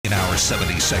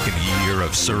72nd year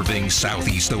of serving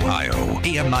Southeast Ohio.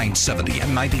 AM 970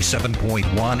 and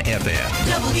 97.1 FM.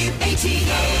 WATH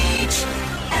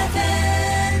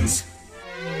Athens.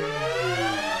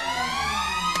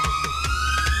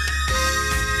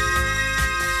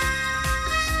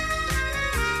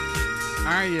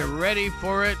 Are you ready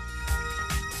for it?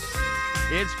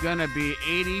 It's going to be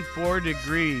 84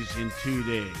 degrees in 2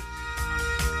 days.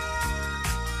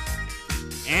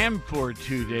 And for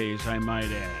 2 days, I might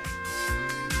add.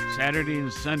 Saturday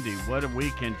and Sunday, what a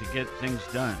weekend to get things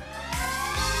done.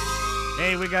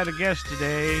 Hey, we got a guest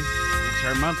today. It's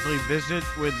our monthly visit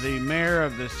with the mayor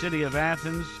of the city of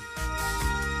Athens,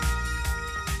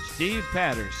 Steve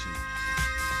Patterson.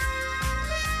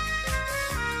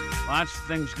 Lots of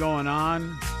things going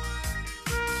on.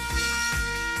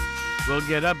 We'll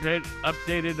get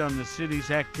updated on the city's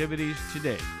activities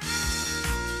today.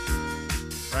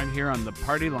 Right here on the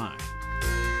Party Line.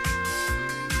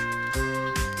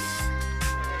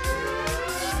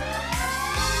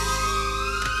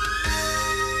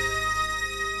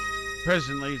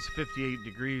 Presently, it's 58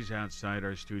 degrees outside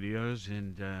our studios,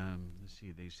 and let's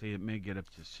see, they say it may get up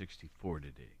to 64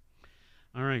 today.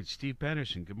 All right, Steve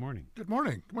Patterson, good morning. Good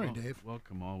morning. Good morning, Dave.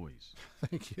 Welcome always.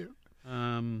 Thank you.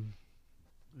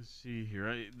 Let's see here.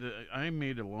 I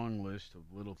made a long list of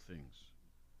little things.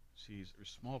 See,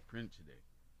 there's small print today.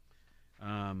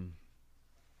 And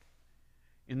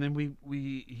then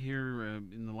we here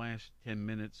in the last 10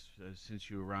 minutes since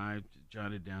you arrived,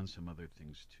 jotted down some other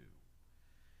things too.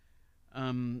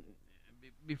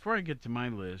 Before I get to my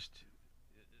list,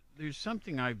 there's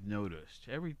something I've noticed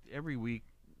every week.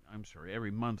 I'm sorry,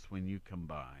 every month when you come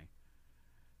by,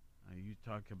 you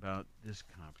talk about this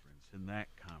conference and that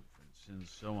conference and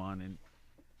so on. And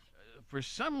for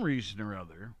some reason or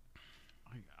other,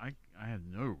 I have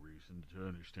no reason to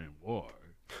understand why.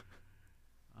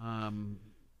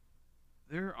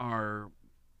 There are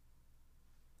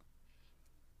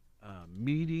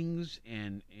meetings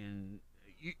and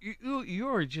you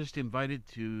are just invited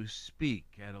to speak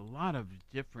at a lot of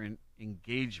different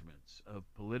engagements of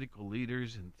political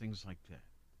leaders and things like that.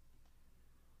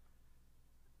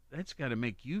 That's got to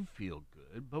make you feel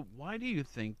good, but why do you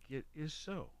think it is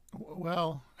so?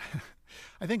 Well,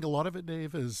 I think a lot of it,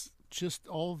 Dave, is just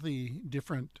all the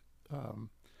different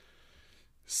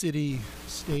city,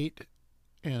 state,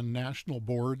 and national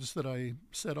boards that I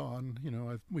sit on. You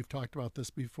know, we've talked about this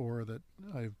before, that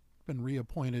I've been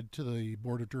reappointed to the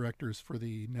board of directors for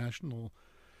the National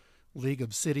League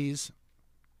of Cities,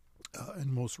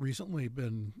 and most recently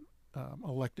been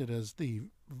elected as the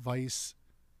vice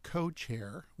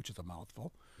co-chair, which is a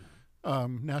mouthful,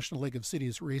 National League of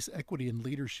Cities Race Equity and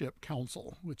Leadership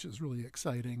Council, which is really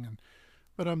exciting.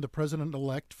 But I'm the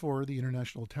president-elect for the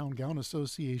International Town Gown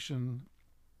Association,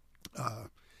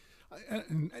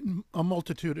 and a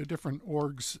multitude of different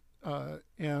orgs,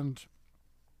 and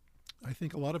I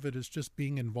think a lot of it is just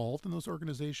being involved in those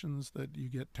organizations, that you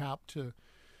get tapped to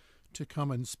come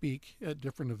and speak at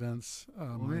different events.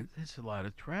 Well, that's a lot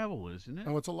of travel, isn't it?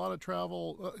 Oh, it's a lot of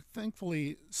travel.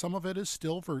 Thankfully, some of it is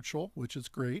still virtual, which is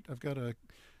great. I've got a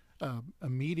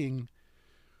meeting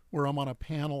where I'm on a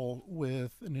panel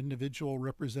with an individual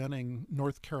representing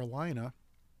North Carolina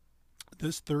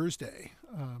this Thursday,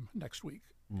 next week.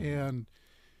 Mm-hmm. And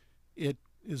it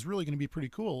is really going to be pretty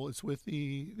cool. It's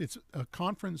a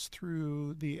conference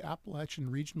through the Appalachian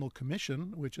Regional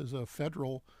Commission, which is a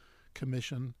federal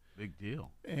commission. Big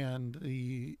deal. And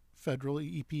the federal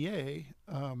EPA,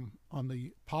 on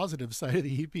the positive side of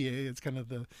the EPA, it's kind of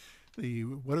the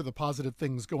what are the positive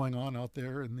things going on out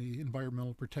there in the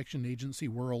Environmental Protection Agency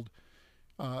world.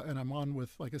 And I'm on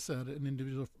with, like I said, an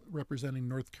individual representing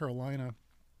North Carolina.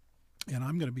 And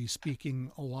I'm going to be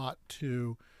speaking a lot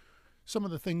to some of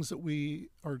the things that we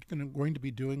are going to be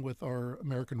doing with our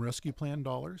American Rescue Plan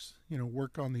dollars. You know,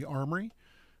 work on the Armory,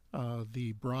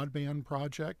 the broadband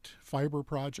project, fiber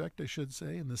project, I should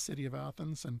say, in the city of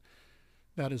Athens. And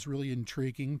that is really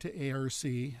intriguing to ARC,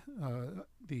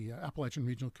 the Appalachian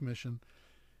Regional Commission.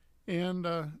 And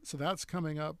so that's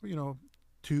coming up. You know,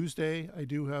 Tuesday, I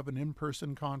do have an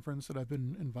in-person conference that I've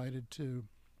been invited to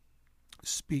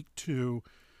speak to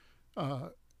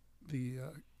the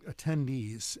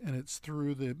attendees, and it's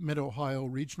through the Mid-Ohio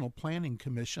Regional Planning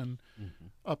Commission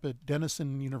up at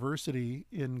Denison University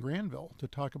in Granville, to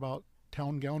talk about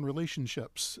town gown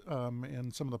relationships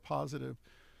and some of the positive.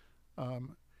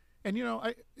 And, you know,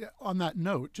 on that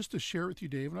note, just to share with you,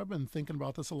 Dave, and I've been thinking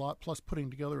about this a lot, plus putting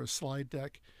together a slide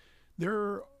deck,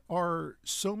 there are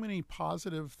so many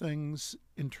positive things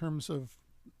in terms of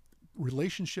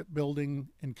relationship building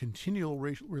and continual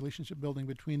relationship building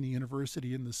between the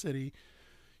university and the city.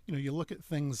 You know, you look at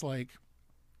things like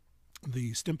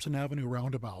the Stimson Avenue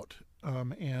roundabout,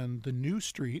 and the new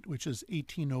street, which is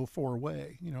 1804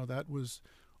 Way. That was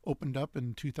opened up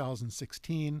in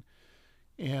 2016,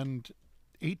 and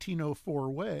 1804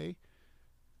 Way.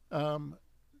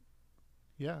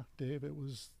 Yeah, Dave, it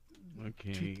was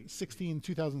Okay.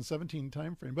 2017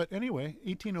 timeframe. But anyway,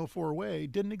 1804 Way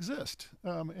didn't exist,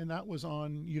 and that was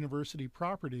on university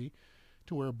property,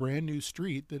 to where a brand new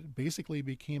street that basically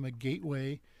became a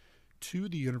gateway to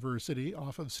the university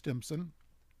off of Stimson.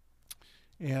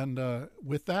 And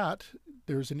with that,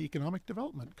 there's an economic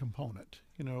development component.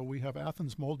 We have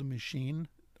Athens Mold and Machine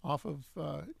off of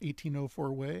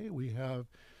 1804 Way. We have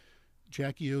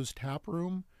Jackie O's Tap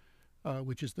Room,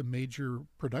 which is the major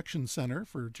production center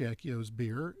for Jackie O's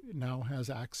beer. It now has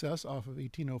access off of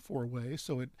 1804 Way.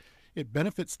 So it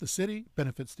benefits the city,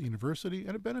 benefits the university,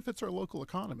 and it benefits our local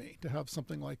economy to have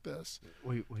something like this.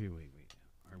 Wait.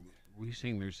 Are we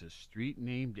saying there's a street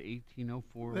named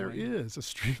 1804 There Way? is a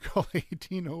street called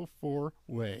 1804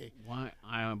 Way. Why?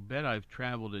 I bet I've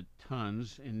traveled it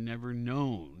tons and never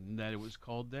known that it was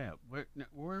called that.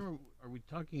 Where are we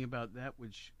talking about? That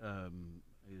which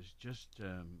is just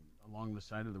along the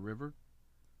side of the river?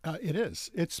 It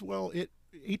is. It's and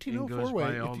 1804 goes Way.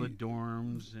 by all the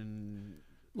dorms and.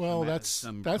 Well,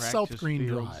 some that's South practice Green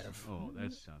fields. Drive. Oh,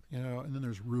 that's South. And then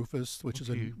there's Rufus, which is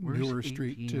a Where's newer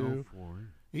street too. 1804?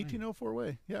 1804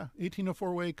 Way. Yeah,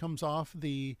 1804 Way comes off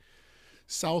the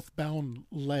southbound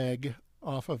leg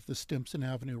off of the Stimson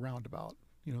Avenue roundabout.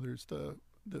 There's the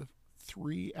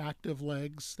three active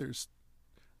legs. There's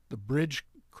the bridge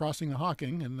crossing the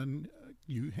Hocking, and then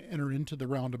you enter into the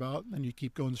roundabout, and you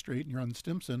keep going straight, and you're on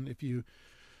Stimson.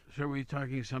 So are we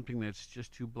talking something that's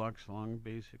just 2 blocks long,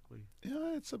 basically?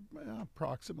 Yeah, it's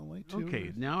approximately two.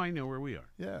 Okay, now I know where we are.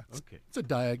 Yeah. Okay. It's a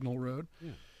diagonal road.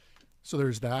 Yeah. So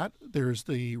there's that. There's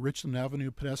the Richland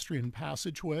Avenue pedestrian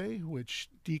passageway, which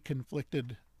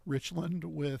deconflicted Richland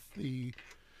with the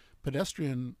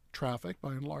pedestrian traffic,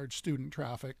 by and large student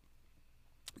traffic,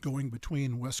 going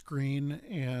between West Green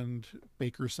and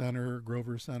Baker Center,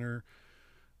 Grover Center,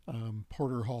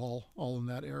 Porter Hall, all in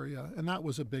that area. And that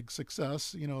was a big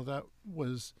success. That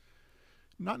was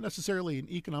not necessarily an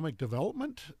economic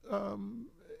development,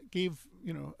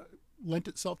 lent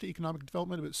itself to economic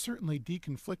development, but it certainly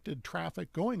deconflicted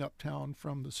traffic going uptown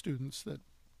from the students that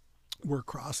were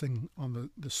crossing on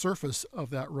the surface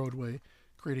of that roadway,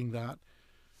 creating that.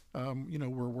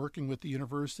 We're working with the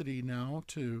university now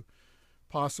to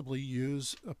possibly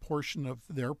use a portion of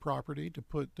their property to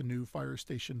put the new fire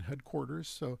station headquarters.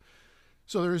 So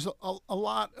there's a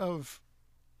lot of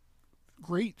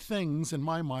great things in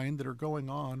my mind that are going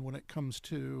on when it comes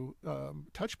to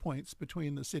touch points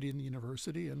between the city and the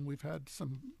university, and we've had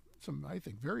some I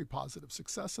think very positive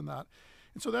success in that.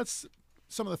 And so that's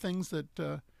some of the things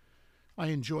that I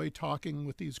enjoy talking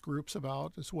with these groups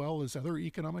about, as well as other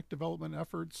economic development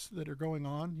efforts that are going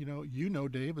on.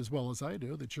 Dave, as well as I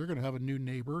do, that you're going to have a new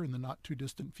neighbor in the not too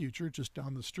distant future just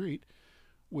down the street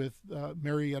with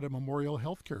Marietta Memorial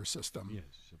Healthcare System.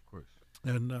 Yes, of course.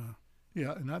 And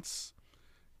and that's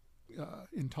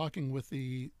in talking with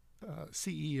the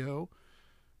CEO,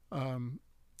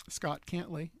 Scott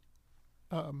Cantley,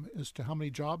 as to how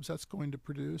many jobs that's going to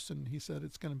produce. And he said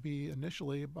it's going to be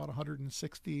initially about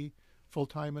 160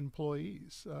 full-time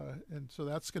employees. And so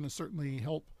that's going to certainly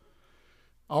help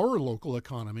our local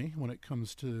economy when it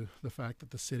comes to the fact that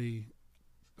the city,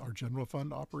 our general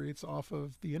fund, operates off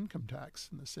of the income tax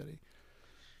in the city.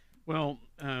 Well,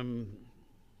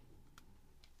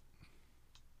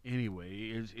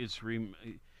 anyway,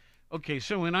 okay.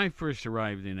 So when I first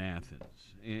arrived in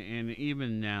Athens, and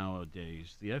even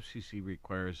nowadays, the FCC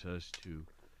requires us to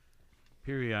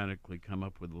periodically come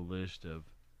up with a list of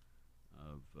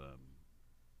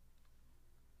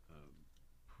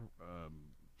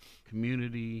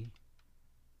community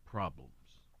problems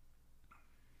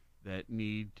that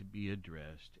need to be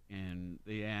addressed, and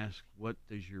they ask, what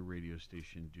does your radio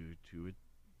station do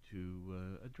to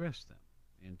address them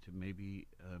and to maybe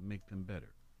make them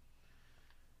better?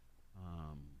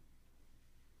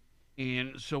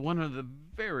 And so one of the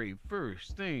very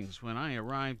first things when I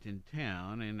arrived in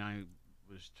town and I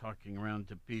was talking around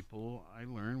to people, I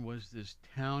learned was this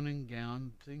town and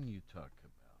gown thing you talk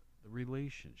about, the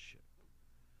relationship.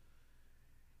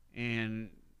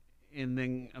 And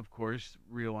then, of course,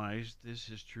 realized this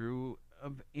is true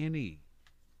of any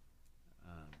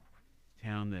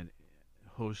town that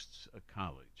hosts a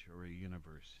college or a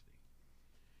university.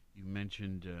 You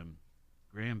mentioned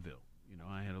Granville.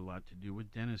 I had a lot to do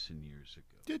with Denison years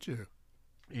ago. Did you?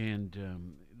 And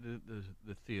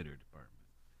the theater department.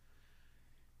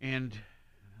 And,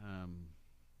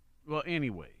 well,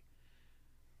 anyway,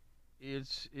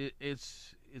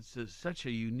 such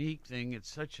a unique thing. It's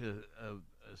such a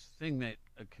thing that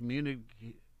a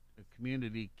community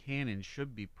can and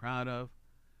should be proud of,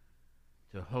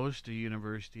 to host a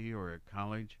university or a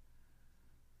college.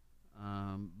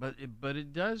 But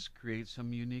it does create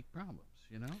some unique problems,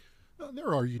 you know.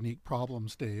 There are unique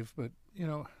problems, Dave, but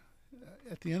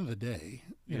at the end of the day,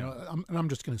 I'm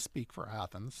just going to speak for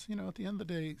Athens. At the end of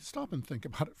the day, stop and think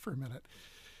about it for a minute.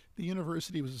 The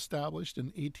university was established in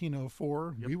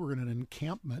 1804. Yep. We were in an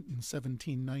encampment in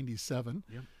 1797.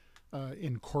 Yep.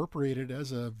 Incorporated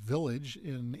as a village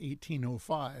in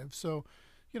 1805. So,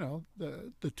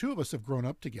 the two of us have grown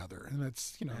up together, and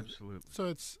it's Absolutely.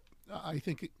 So I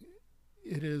think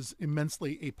it is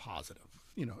immensely a positive.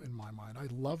 In my mind, I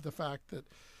love the fact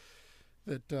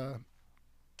that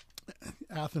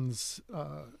Athens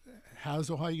has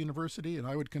Ohio University, and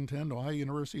I would contend Ohio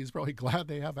University is probably glad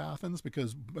they have Athens,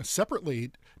 because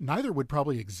separately, neither would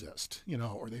probably exist,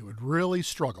 or they would really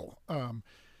struggle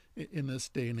in this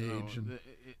day and age. And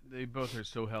they both are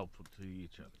so helpful to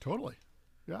each other. Totally,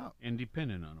 yeah, And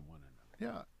dependent on one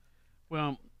another. yeah.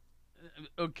 Well,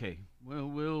 okay. Well,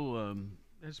 we'll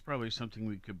that's probably something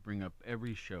we could bring up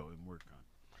every show and work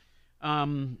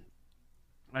on.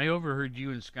 I overheard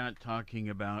you and Scott talking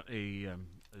about a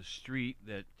street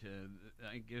that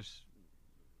I guess,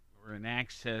 or an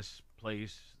access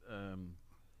place.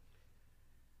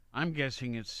 I'm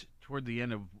guessing it's toward the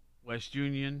end of West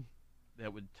Union,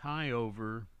 that would tie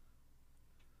over.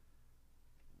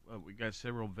 Well, we got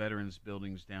several veterans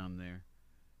buildings down there,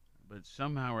 but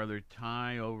somehow or other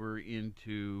tie over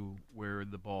into where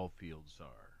the ball fields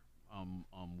are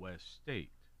on West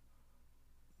State.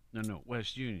 No,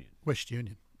 West Union. West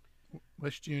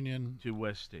Union To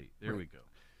West State. There Right. we go.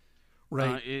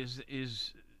 Right.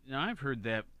 Now I've heard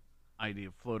that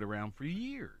idea float around for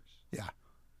years. Yeah.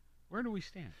 Where do we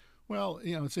stand? Well,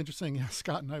 it's interesting.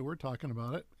 Scott and I were talking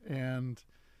about it, and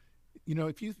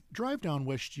if you drive down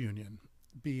West Union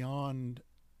beyond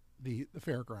the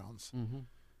fairgrounds,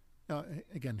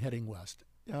 again heading west,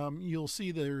 you'll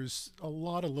see there's a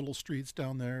lot of little streets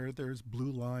down there. There's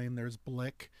Blue Line, there's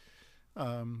Blick,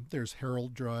 there's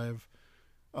Herald Drive,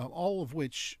 all of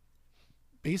which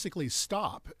basically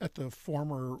stop at the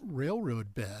former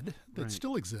railroad bed that Right.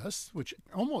 still exists, which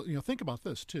almost, think about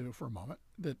this too for a moment,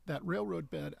 that railroad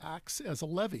bed acts as a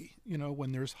levee,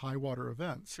 when there's high water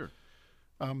events. Sure.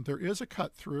 There is a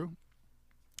cut through,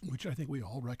 which I think we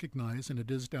all recognize, and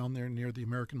it is down there near the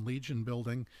American Legion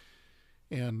building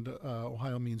and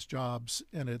Ohio Means Jobs,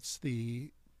 and it's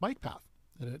the bike path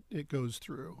that it goes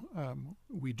through.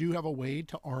 We do have a way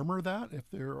to armor that if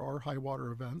there are high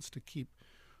water events to keep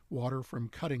water from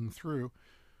cutting through.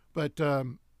 But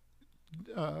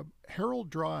Herald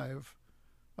Drive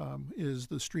is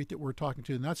the street that we're talking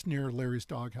to, and that's near Larry's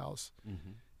Doghouse.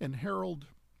 Mm-hmm. And Herald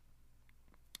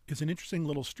is an interesting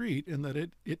little street in that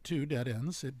it too dead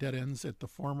ends. It dead ends at the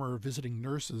former visiting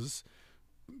nurses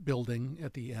building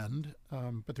at the end,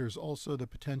 but there's also the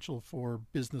potential for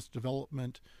business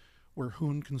development where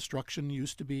Hoon Construction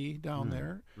used to be down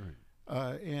there.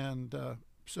 Right.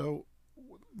 So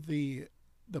the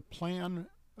plan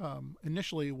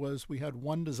initially was we had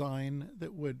one design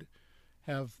that would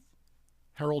have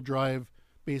Herald Drive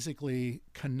basically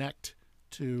connect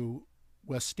to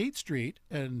West State Street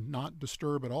and not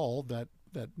disturb at all that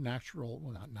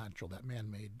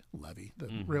man-made levee,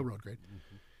 the railroad grade.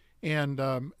 Mm-hmm. And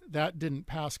that didn't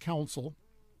pass council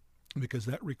because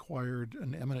that required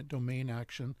an eminent domain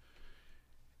action.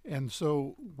 And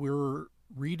so we're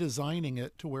redesigning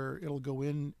it to where it'll go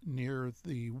in near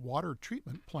the water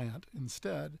treatment plant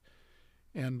instead.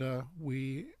 And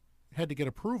we had to get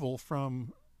approval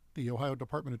from the Ohio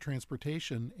Department of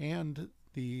Transportation and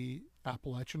the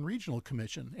Appalachian Regional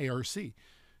Commission, ARC,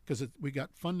 because we got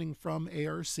funding from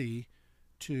ARC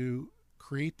to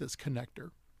create this connector.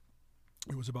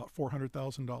 It was about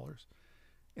 $400,000.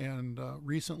 And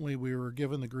recently we were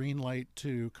given the green light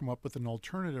to come up with an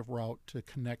alternative route to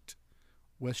connect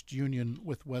West Union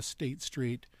with West State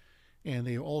Street. And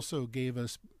they also gave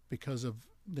us, because of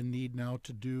the need now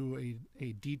to do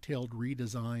a detailed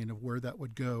redesign of where that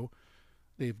would go,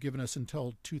 they've given us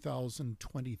until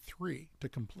 2023 to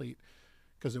complete,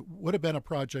 because it would have been a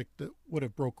project that would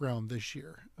have broke ground this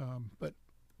year. But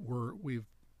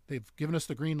they've given us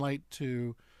the green light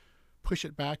to push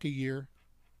it back a year.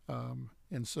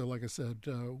 And so, like I said,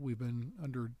 we've been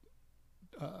under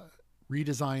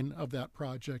redesign of that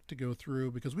project to go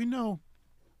through, because we know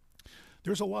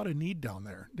there's a lot of need down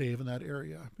there, Dave, in that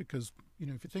area. Because,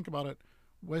 if you think about it,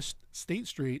 West State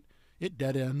Street, it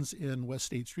dead ends in West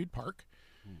State Street Park.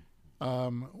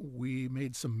 We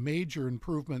made some major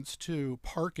improvements to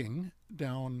parking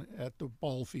down at the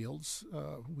ball fields.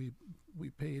 We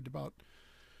paid about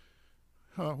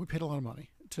we paid a lot of money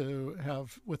to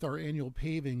have, with our annual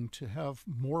paving, to have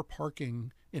more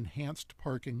parking, enhanced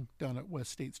parking down at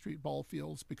West State Street ball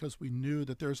fields, because we knew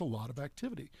that there's a lot of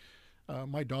activity.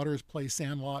 My daughters play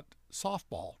sandlot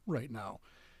softball right now.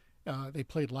 They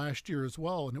played last year as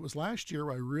well, and it was last year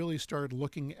I really started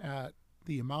looking at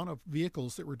the amount of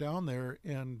vehicles that were down there.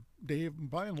 And Dave,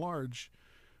 by and large,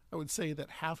 I would say that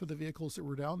half of the vehicles that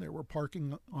were down there were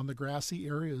parking on the grassy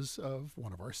areas of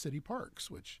one of our city parks,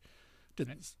 which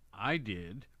didn't. I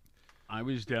did. I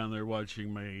was down there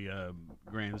watching my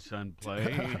grandson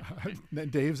play.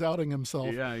 Dave's outing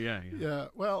himself. Yeah.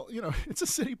 Well, it's a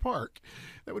city park.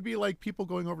 That would be like people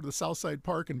going over to the Southside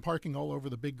Park and parking all over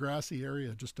the big grassy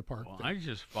area just to park Well, there. I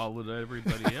just followed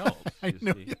everybody else. I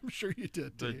know. See. I'm sure you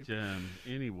did, Dave. But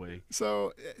anyway.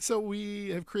 So we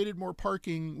have created more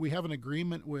parking. We have an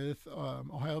agreement with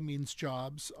Ohio Means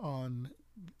Jobs on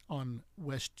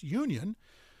West Union,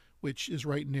 which is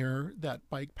right near that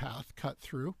bike path cut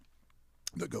through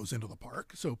that goes into the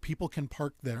park. So people can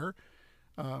park there.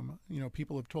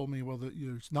 People have told me, well,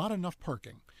 there's not enough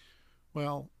parking.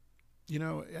 Well,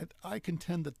 I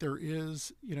contend that there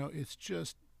is. It's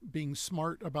just being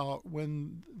smart about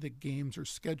when the games are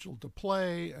scheduled to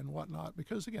play and whatnot,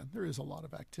 because again, there is a lot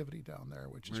of activity down there,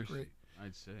 which is great.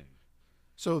 I'd say.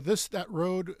 So that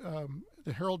road,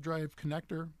 the Harold Drive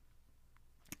connector,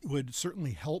 would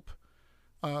certainly help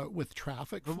with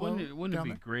traffic But flow. wouldn't it be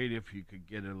there? great if you could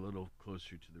get a little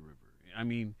closer to the river? I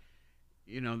mean,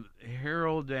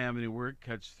 Harold Avenue, where it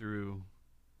cuts through,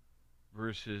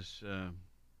 versus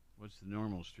what's the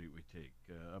normal street we take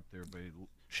up there by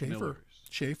Miller's?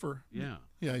 Schaefer. Yeah.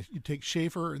 Yeah, you take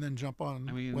Schaefer and then jump on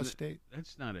I mean, West State.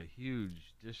 That's not a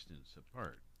huge distance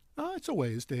apart. It's a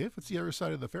ways, Dave. It's the other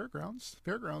side of the fairgrounds.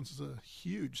 Fairgrounds is a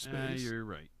huge space. You're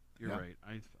right. You're Yeah.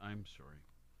 right. I'm sorry.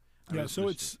 Yeah,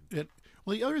 so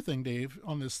well, the other thing, Dave,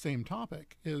 on this same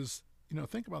topic is,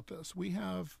 think about this. We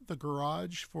have the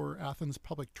garage for Athens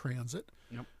Public Transit.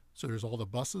 Yep. So there's all the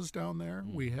buses down there.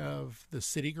 We have the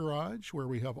city garage where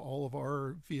we have all of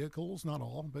our vehicles, not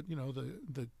all, but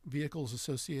the vehicles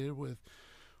associated with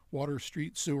water,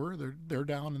 street, sewer. They're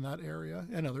down in that area,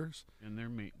 and others. And their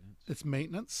maintenance. It's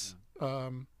maintenance.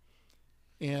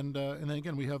 And then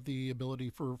again, we have the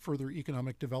ability for further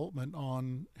economic development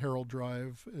on Harold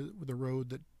Drive, the road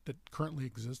that currently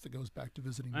exists that goes back to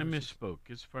visiting. I nurses. misspoke.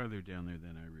 It's farther down there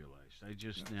than I realized. I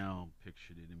just now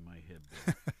pictured it in my head.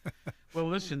 Well,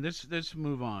 listen, let's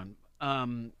move on.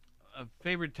 A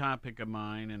favorite topic of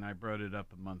mine, and I brought it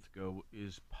up a month ago,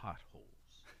 is potholes.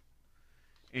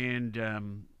 And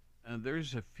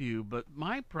there's a few, but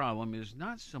my problem is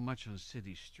not so much on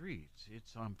city streets.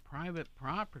 It's on private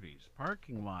properties,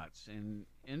 parking lots, and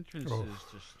entrances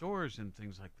to stores and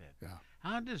things like that. Yeah.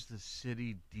 How does the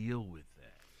city deal with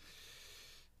that?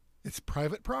 It's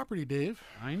private property, Dave.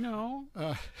 I know.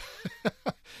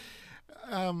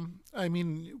 I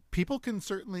mean, people can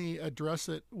certainly address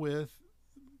it with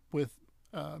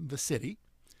the city,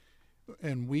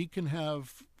 and we can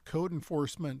have code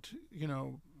enforcement,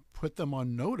 put them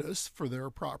on notice for their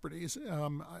properties.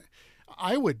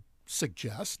 I would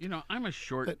suggest. I'm a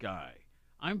short guy.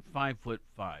 I'm 5'5".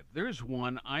 There's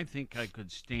one I think I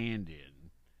could stand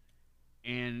in,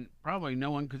 and probably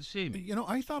no one could see me.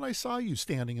 I thought I saw you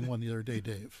standing in one the other day,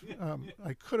 Dave.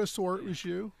 I could have swore it was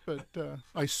you, but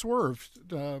I swerved.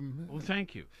 Well,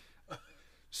 thank you.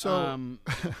 So,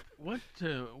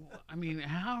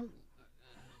 how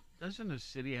doesn't a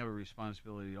city have a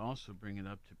responsibility to also bring it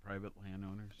up to private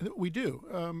landowners? we do,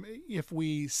 if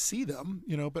we see them,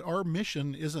 but our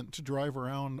mission isn't to drive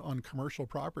around on commercial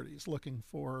properties looking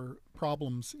for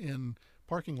problems in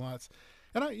parking lots.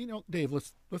 And Dave,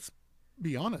 let's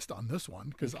be honest on this one,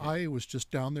 because I was just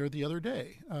down there the other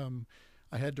day.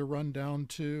 I had to run down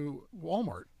to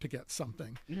Walmart to get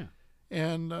something. Yeah.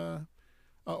 And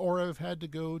or I've had to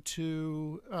go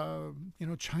to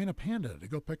China Panda to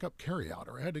go pick up carryout,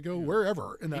 or I had to go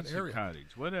wherever in that Pizza area.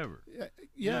 Cottage, whatever.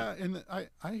 Yeah, and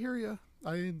I hear you.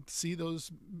 I see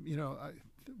those.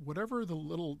 Whatever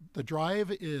the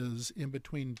drive is in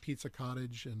between Pizza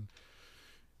Cottage and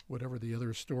whatever the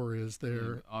other store is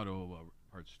there. Auto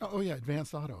parts store. Oh yeah,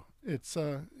 Advanced Auto. It's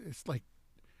like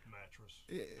mattress.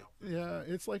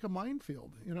 it's like a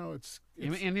minefield.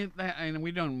 And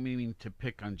we don't mean to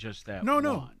pick on just that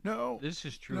No. This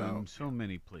is true in so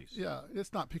many places. Yeah,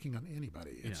 it's not picking on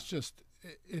anybody. It's just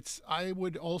I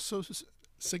would also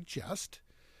suggest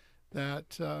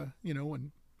that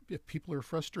if people are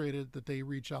frustrated, that they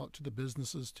reach out to the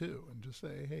businesses too and just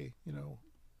say, hey,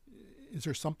 Is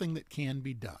there something that can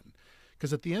be done?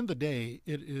 Because at the end of the day,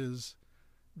 it is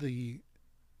the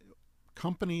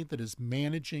company that is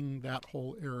managing that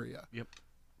whole area. Yep.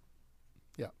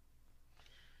 Yeah.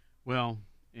 Well,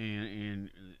 and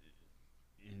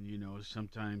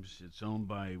sometimes it's owned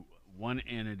by one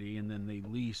entity, and then they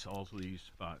lease all these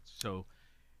spots. So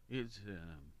it's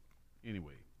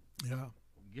anyway. Yeah.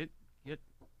 Get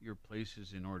your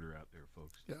places in order out there,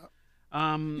 folks. Yeah.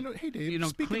 Hey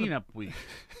Dave. Cleanup week.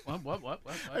 What?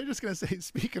 I was just gonna say.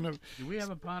 Speaking of, Do we have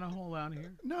a pothole out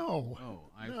here? no. Oh,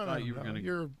 I No, thought no, you were no. going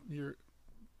to. You're.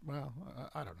 Well,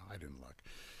 I don't know. I didn't look.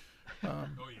 You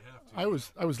have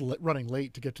to. I was running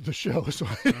late to get to the show, so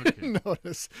I didn't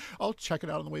notice. I'll check it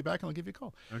out on the way back, and I'll give you a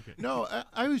call. Okay. No,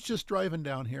 I was just driving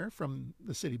down here from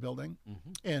the city building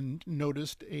and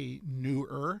noticed a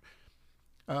newer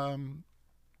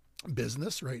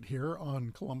business right here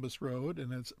on Columbus Road,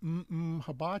 and it's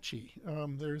Hibachi.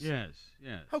 There's Yes.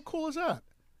 How cool is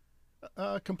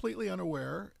that? Completely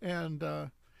unaware. And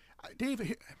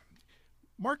Dave,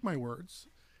 mark my words,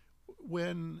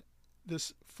 when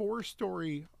this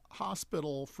 4-story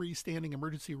hospital, freestanding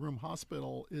emergency room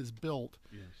hospital is built,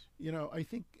 Yes. I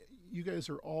think you guys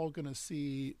are all going to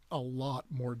see a lot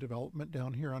more development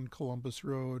down here on Columbus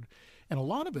Road. And a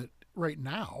lot of it right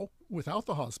now, without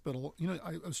the hospital,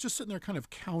 I was just sitting there kind of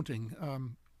counting,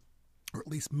 or at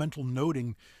least mental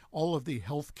noting, all of the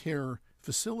healthcare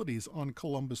facilities on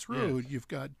Columbus Road. Yes. You've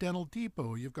got Dental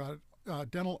Depot, you've got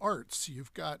Dental Arts,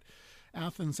 you've got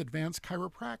Athens Advanced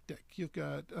Chiropractic, you've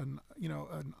got an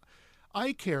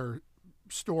eye care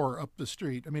store up the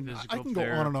street. I mean, I Physical can go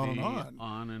on and on and therapy, on.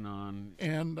 on and on.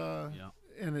 And Yeah.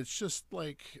 and it's just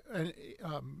like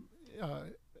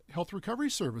health recovery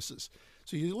services.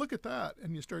 So you look at that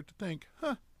and you start to think,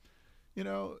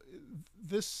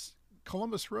 this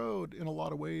Columbus Road in a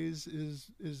lot of ways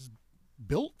is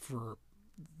built for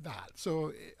that.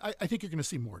 So I think you're going to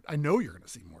see more. I know you're going to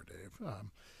see more, Dave.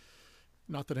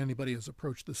 Not that anybody has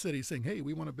approached the city saying, "Hey,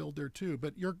 we want to build there too,"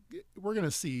 but we're going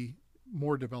to see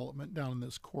more development down in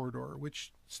this corridor.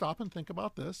 Which, stop and think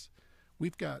about this.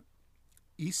 We've got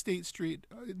East State Street.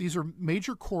 These are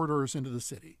major corridors into the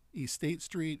city. East State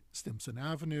Street, Stimson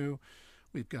Avenue.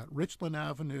 We've got Richland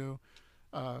Avenue.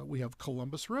 We have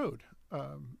Columbus Road.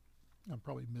 I'm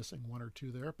probably missing one or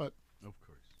two there, but Of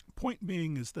course. point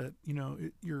being is that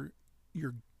your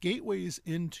gateways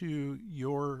into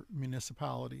your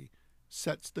municipality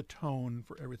sets the tone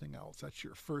for everything else. That's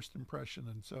your first impression,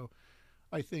 and so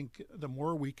I think the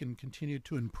more we can continue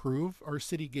to improve our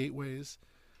city gateways,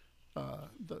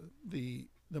 the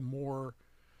more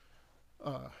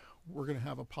we're going to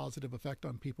have a positive effect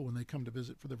on people when they come to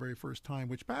visit for the very first time.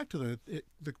 Which, back to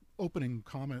the opening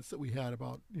comments that we had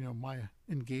about my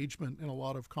engagement in a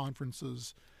lot of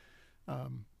conferences,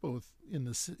 both in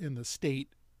the state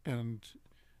and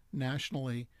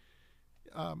nationally.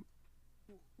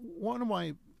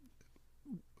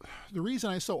 The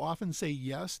reason I so often say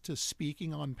yes to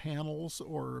speaking on panels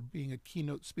or being a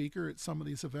keynote speaker at some of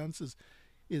these events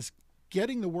is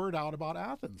getting the word out about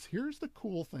Athens. Here's the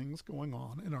cool things going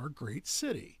on in our great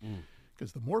city.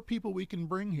 Because the more people we can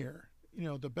bring here,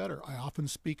 the better. I often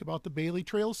speak about the Bailey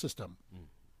Trail System,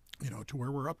 to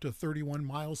where we're up to 31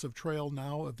 miles of trail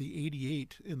now of the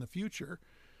 88 in the future.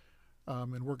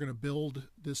 And we're going to build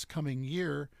this coming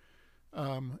year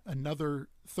another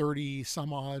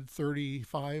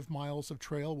 35 miles of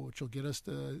trail, which will get us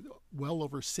to well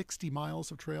over 60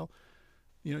 miles of trail.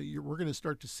 We're going to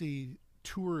start to see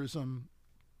tourism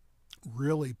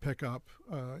really pick up,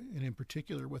 and in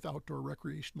particular with outdoor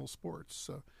recreational sports.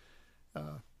 So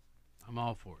I'm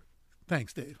all for it.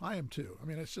 Thanks, Dave. I am too. I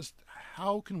mean, it's just,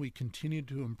 how can we continue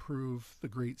to improve the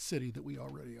great city that we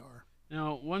already are?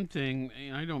 Now, one thing,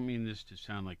 and I don't mean this to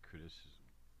sound like criticism,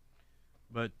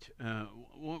 but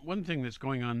one thing that's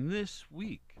going on this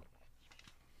week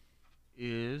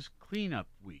is cleanup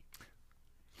week.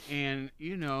 And,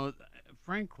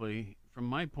 frankly, from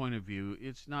my point of view,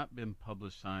 it's not been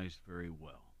publicized very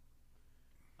well.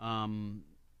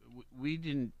 We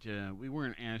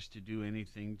weren't asked to do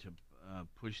anything to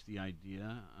push the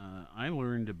idea. I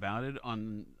learned about it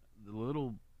on the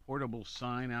little portable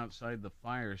sign outside the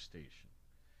fire station.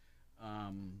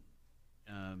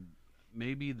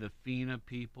 Maybe the FENA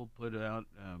people put out,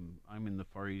 I'm in the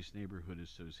Far East Neighborhood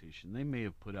Association, they may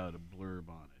have put out a blurb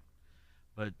on it.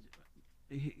 But,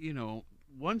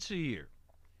 once a year,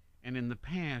 and in the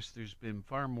past there's been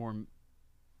far more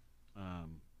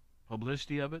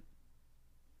publicity of it.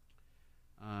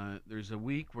 There's a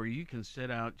week where you can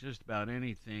set out just about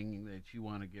anything that you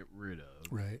want to get rid of.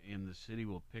 Right. And the city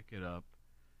will pick it up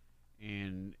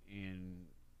and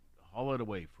haul it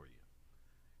away for you.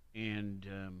 And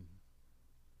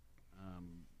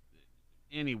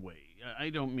Anyway, I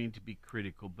don't mean to be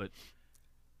critical, but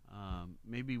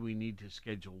maybe we need to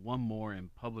schedule one more and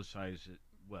publicize it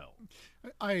well.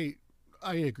 I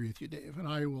agree with you, Dave, and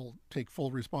I will take full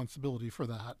responsibility for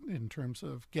that in terms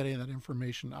of getting that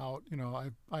information out. You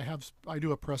know, I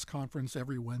do a press conference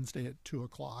every Wednesday at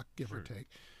 2:00, give or take,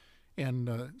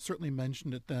 and certainly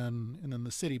mentioned it then, and then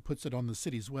the city puts it on the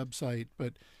city's website.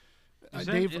 But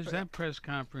Dave, is that press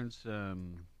conference?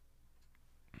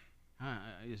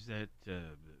 Is that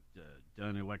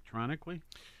done electronically?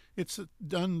 It's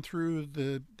done through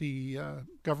the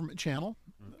government channel,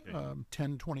 Okay.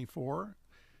 1024.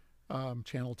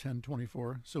 Channel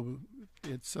 1024. So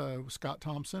it's Scott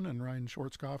Thompson and Ryan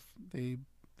Schwarzkopf.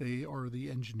 They are the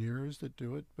engineers that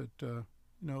do it, but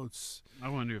it's. I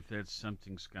wonder if that's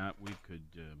something, Scott, we could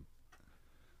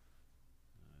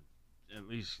at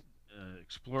least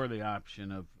explore the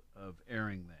option of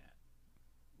airing that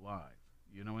live.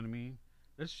 You know what I mean?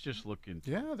 Let's just look into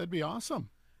it. Yeah, that'd be awesome.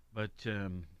 But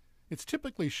It's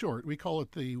typically short. We call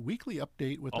it the weekly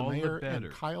update with the All the mayor and better.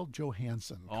 Kyle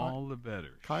Johansson. all the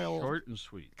better. Kyle- Short and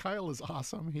sweet. Kyle is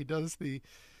awesome. He does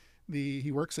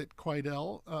he works at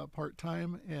Quidel part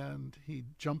time, and he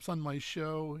jumps on my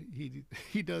show.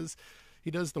 He does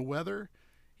the weather,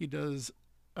 he does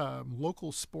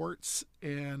local sports,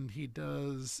 and he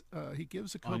gives a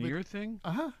COVID. On your thing?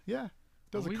 Yeah.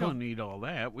 Does Well, a we don't need all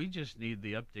that. We just need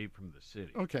the update from the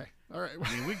city. Okay. All right.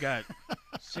 I mean, we got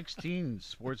 16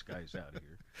 sports guys out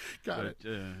here. Got it.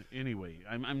 But anyway,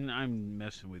 I'm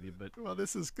messing with you, but Well,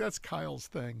 that's Kyle's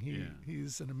thing.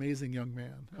 He's an amazing young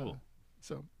man. Cool.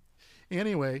 So,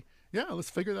 anyway, yeah, let's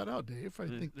figure that out, Dave. I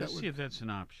think let's that would. see if that's an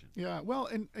option. Yeah. Well,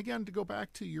 and again, to go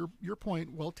back to your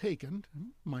point, well taken,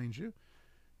 mind you,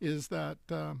 is that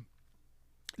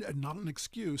not an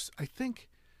excuse. I think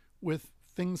with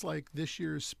things like this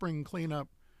year's spring cleanup,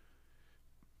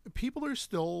 people are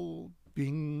still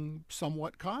being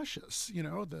somewhat cautious. You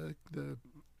know, the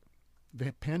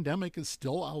pandemic is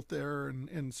still out there,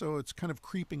 and so it's kind of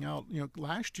creeping out. You know,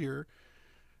 last year,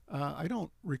 I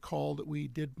don't recall that we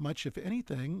did much, if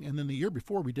anything, and then the year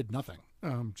before we did nothing,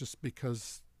 just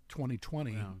because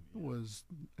 2020 was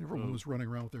everyone was running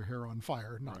around with their hair on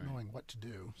fire, not knowing what to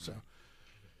do. So,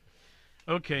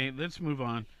 Okay, let's move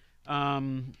on.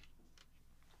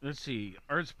 Let's see.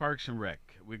 Arts, Parks, and Rec.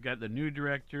 We've got the new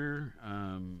director.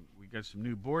 We got some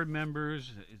new board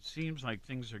members. It seems like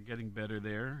things are getting better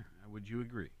there. Would you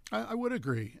agree? I would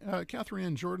agree. Catherine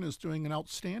Ann Jordan is doing an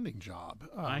outstanding job.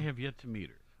 I have yet to meet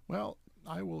her. Well,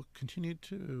 I will continue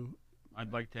to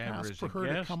I'd like to have her ask as for a her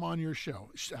guest. to come on your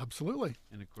show. Absolutely.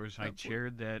 And of course, I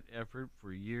chaired that effort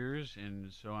for years,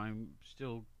 and so I'm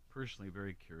still personally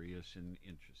very curious and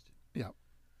interested. Yeah.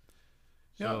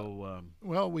 So,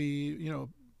 Well, we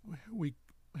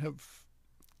have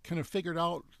kind of figured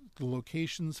out the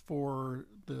locations for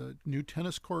the new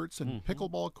tennis courts and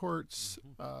pickleball courts.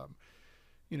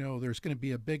 There's going to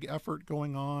be a big effort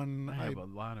going on. I have a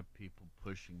lot of people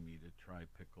pushing me to try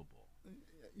pickleball.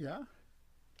 Yeah.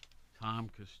 Tom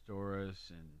Castoris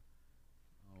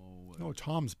and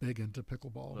Tom's big into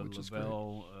pickleball, the which is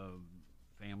Lavelle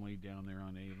family down there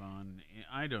on Avon.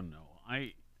 I don't know.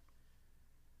 I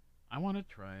want to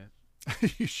try it.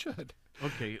 great. You should.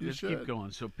 Okay, You let's should. keep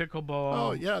going. So pickleball.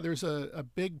 Oh, yeah, there's a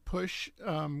big push.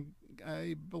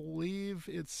 I believe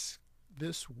it's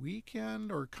this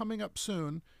weekend or coming up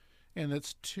soon, and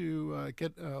it's to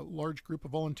get a large group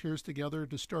of volunteers together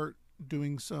to start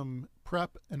doing some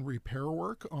prep and repair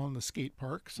work on the skate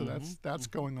park. So that's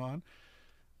going on.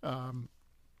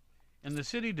 And the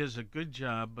city does a good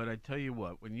job, but I tell you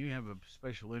what, when you have a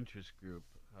special interest group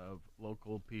of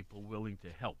local people willing to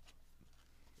help,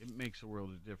 it makes a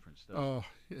world of difference, doesn't it? Oh,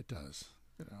 it does.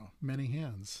 Many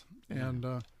hands, and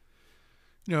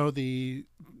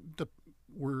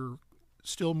we're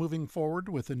still moving forward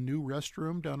with a new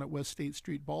restroom down at West State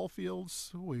Street Ball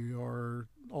Fields. We are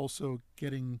also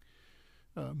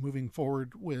moving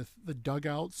forward with the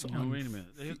dugouts. No, wait a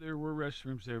minute. There were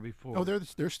restrooms there before. Oh,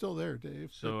 they're still there,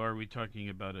 Dave. So are we talking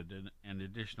about an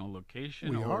additional location,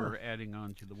 We or are. adding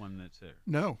on to the one that's there?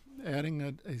 No, adding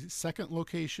a second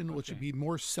location, which would Okay. be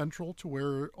more central to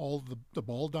where all the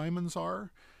ball diamonds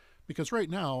are. Because right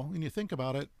now, when you think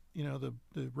about it, the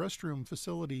restroom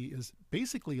facility is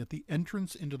basically at the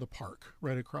entrance into the park,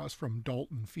 right across from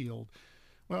Dalton Field.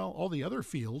 Well, all the other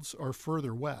fields are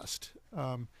further west.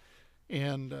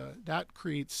 And that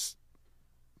creates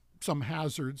some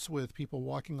hazards with people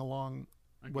walking along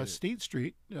get West it. State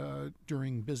Street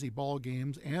during busy ball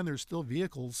games, and there's still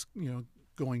vehicles,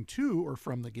 going to or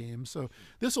from the game. So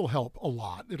this will help a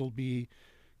lot. It'll be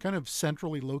kind of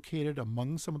centrally located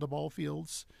among some of the ball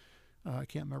fields. I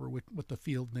can't remember what the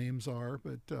field names are,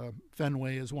 but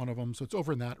Fenway is one of them. So it's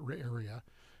over in that area.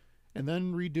 And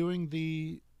then redoing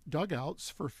the dugouts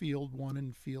for Field 1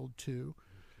 and Field 2.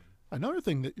 Okay. Another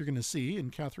thing that you're going to see,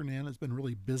 and Catherine Ann has been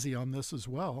really busy on this as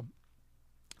well,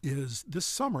 is this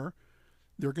summer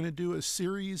they're going to do a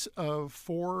series of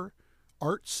 4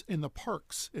 Arts in the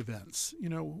Parks events. You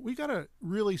know, we got to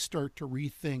really start to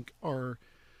rethink our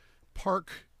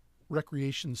park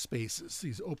recreation spaces,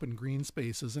 these open green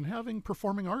spaces, and having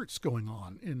performing arts going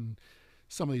on in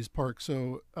some of these parks.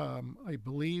 So I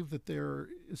believe that there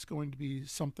is going to be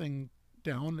something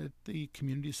down at the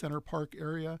community center park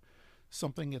area,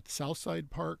 something at the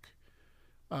Southside Park.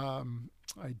 I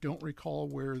don't recall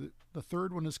where the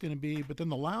third one is going to be, but then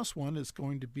the last one is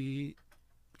going to be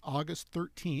August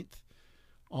 13th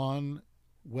on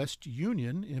West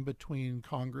Union in between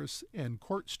Congress and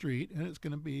Court Street, and it's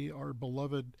going to be our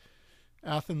beloved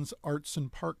Athens Arts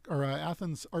and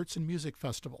Athens Arts and Music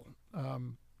Festival,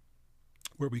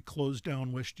 where we close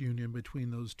down West Union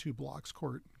between those 2 blocks,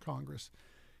 Court and Congress,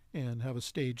 and have a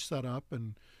stage set up,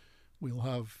 and we'll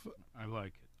have I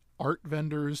like it. Art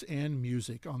vendors and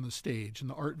music on the stage, and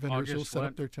the art vendors will set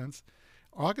up their tents.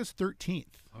 August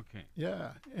 13th. Okay.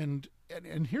 Yeah, and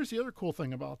here's the other cool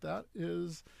thing about that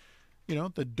is, you know,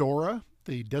 the DORA,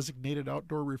 the designated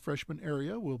outdoor refreshment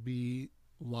area, will be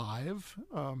live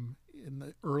in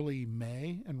the early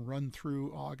May and run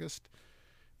through August.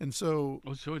 And so...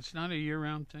 Oh, so it's not a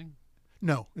year-round thing?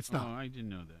 No, it's not. Oh, I didn't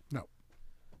know that. No.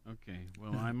 Okay.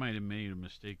 Well, I might have made a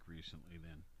mistake recently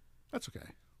then. That's okay.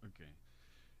 Okay.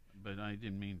 But I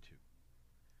didn't mean to.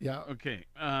 Yeah. Okay.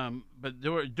 But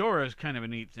Dora is kind of a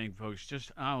neat thing, folks.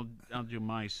 Just I'll do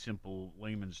my simple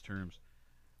layman's terms.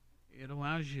 It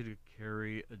allows you to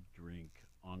carry a drink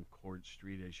on Court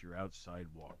Street as you're outside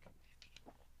walking.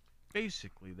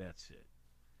 Basically, that's it.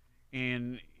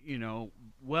 And, you know,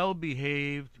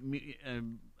 well-behaved,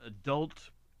 adult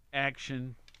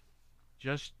action,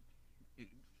 just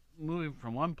moving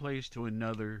from one place to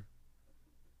another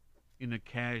in a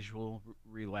casual,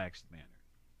 relaxed manner.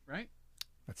 Right?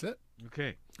 That's it.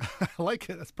 Okay. I like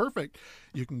it. That's perfect.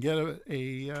 You can get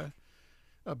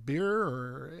a beer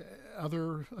or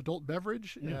other adult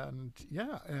beverage, and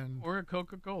or a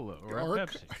Coca-Cola or a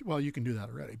Pepsi. Well, you can do that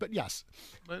already, but yes.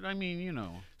 But I mean, you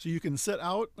know. So you can sit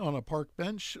out on a park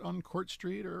bench on Court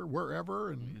Street or wherever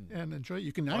and enjoy.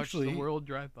 You can watch actually the world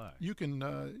drive by. You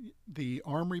can. The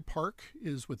Armory Park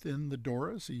is within the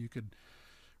Dora, so you could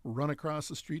run across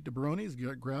the street to Baroni's,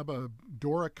 grab a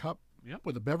Dora cup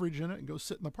with a beverage in it, and go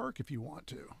sit in the park if you want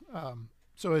to.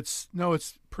 So it's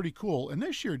pretty cool. And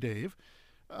this year, Dave.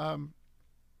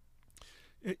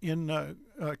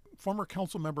 Former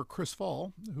council member Chris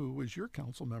Fall, who was your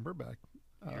council member back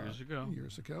years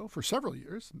ago, for several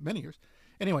years, many years.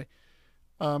 Anyway,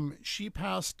 she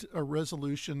passed a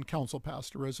resolution, council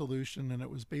passed a resolution, and it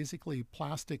was basically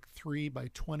Plastic 3 by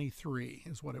 23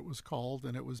 is what it was called.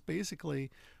 And it was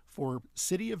basically for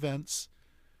city events,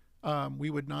 we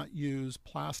would not use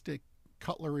plastic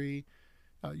cutlery,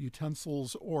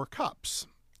 utensils, or cups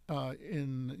for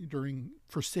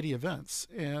city events.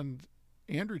 And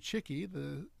Andrew Chicky,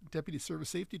 the Deputy Service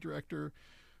Safety Director,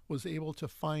 was able to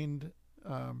find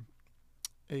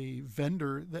a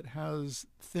vendor that has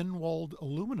thin-walled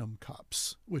aluminum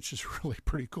cups, which is really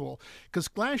pretty cool. Because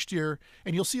last year,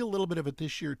 and you'll see a little bit of it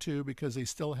this year too, because they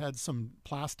still had some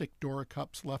plastic Dora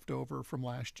cups left over from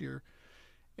last year.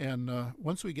 And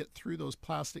once we get through those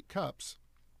plastic cups,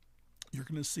 you're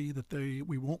going to see that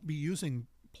we won't be using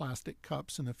plastic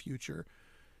cups in the future.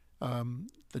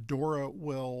 The Dora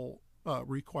will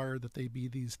require that they be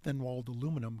these thin-walled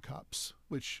aluminum cups,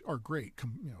 which are great,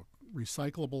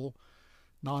 recyclable,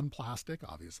 non-plastic,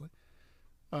 obviously.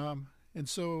 And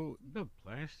so... The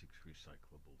plastic's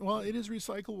recyclable. Well, it is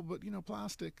recyclable, but,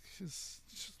 plastic is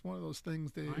just one of those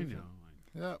things, Dave. I know.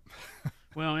 Yeah.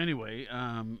 Well, anyway,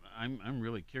 I'm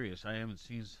really curious. I haven't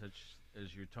seen such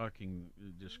as you're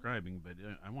describing, but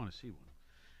I want to see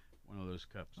one of those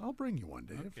cups. I'll bring you one,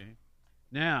 Dave. Okay.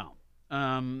 Now,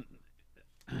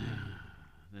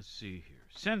 let's see here.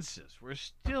 Census. We're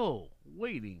still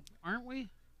waiting, aren't we?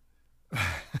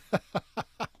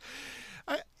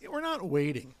 We're not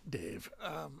waiting, Dave.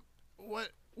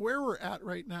 Where we're at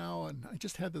right now, and I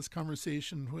just had this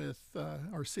conversation with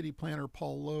our city planner,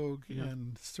 Paul Logue,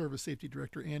 and Service Safety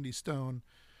Director, Andy Stone,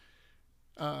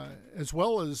 as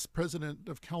well as President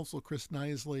of Council, Chris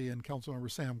Nisley, and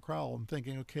Councilmember Sam Crowell. I'm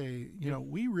thinking, okay,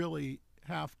 we really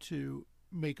have to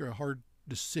make a hard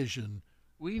decision.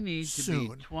 We need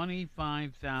soon. To be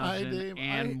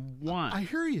 25,001. I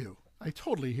hear you. I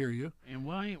totally hear you. And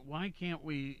why can't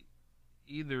we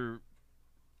either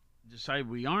decide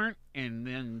we aren't, and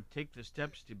then take the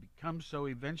steps to become so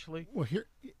eventually? Well, here,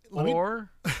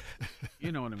 Or,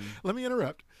 you know what I mean? let me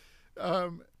interrupt,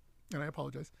 and I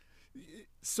apologize.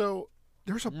 So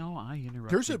there's a No, I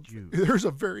interrupted you. there's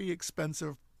a very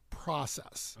expensive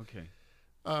process. Okay.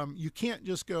 You can't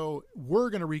just go, we're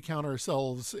going to recount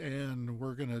ourselves and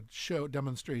we're going to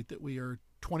demonstrate that we are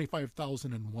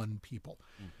 25,001 people.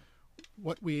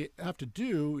 What we have to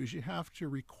do is you have to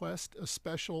request a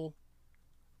special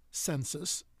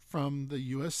census from the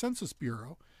U.S. Census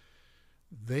Bureau.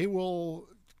 They will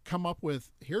come up with,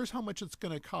 here's how much it's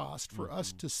going to cost for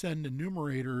us to send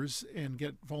enumerators and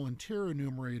get volunteer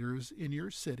enumerators in your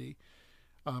city.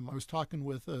 I was talking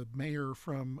with a mayor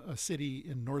from a city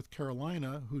in North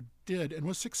Carolina who did and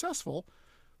was successful,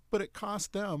 but it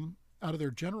cost them out of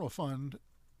their general fund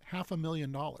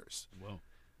 $500,000. Whoa.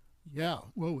 Yeah,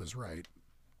 Will was right.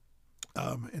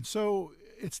 And so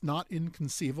it's not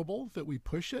inconceivable that we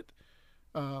push it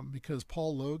because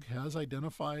Paul Logue has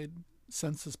identified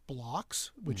census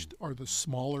blocks, which are the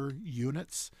smaller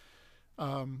units.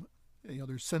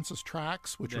 There's census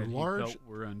tracts, which That are he large. felt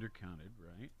were undercounted,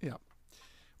 right? Yeah.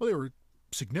 Well, they were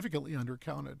significantly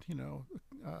undercounted.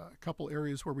 A couple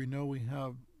areas where we know we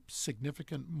have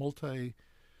significant multi-unit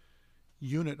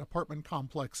apartment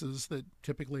complexes that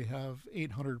typically have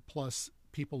 800 plus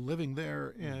people living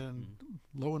there, and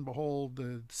lo and behold,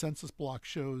 the census block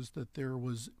shows that there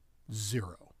was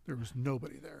zero. There was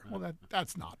nobody there. Well,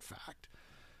 that's not fact.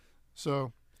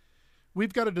 So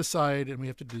we've got to decide, and we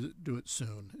have to do it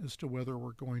soon, as to whether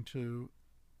we're going to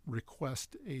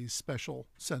request a special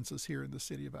census here in the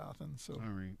city of Athens. So, All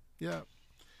right. yeah,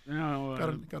 Now,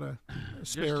 got a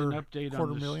just spare an update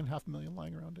on this, $250,000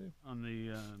 lying around, Dave. on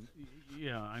the.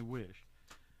 Yeah, I wish.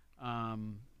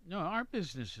 No, our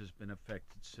business has been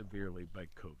affected severely by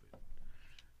COVID.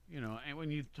 And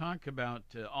when you talk about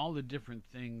all the different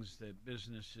things that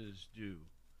businesses do,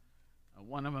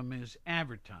 one of them is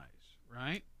advertise,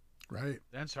 right? Right.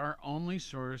 That's our only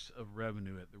source of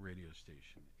revenue at the radio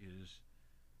station, is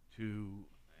to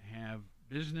have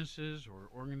businesses or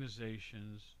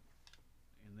organizations,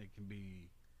 and they can be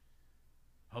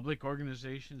public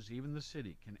organizations, even the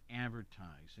city, can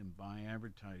advertise and buy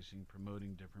advertising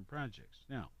promoting different projects.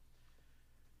 Now,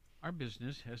 our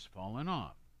business has fallen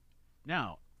off.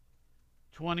 Now,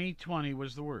 2020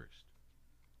 was the worst.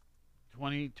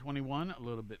 2021, a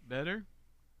little bit better.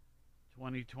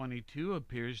 2022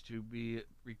 appears to be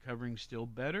recovering still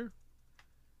better.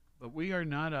 But we are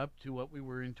not up to what we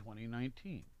were in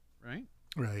 2019, right?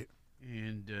 Right.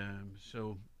 And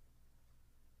so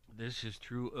this is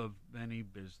true of many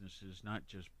businesses, not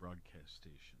just broadcast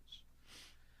stations.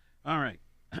 All right.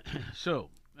 So,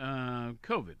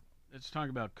 COVID. Let's talk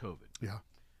about COVID. Yeah.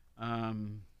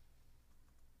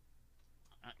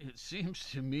 It seems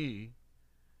to me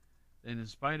that in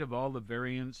spite of all the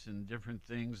variants and different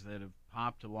things that have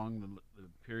popped along the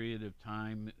period of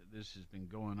time this has been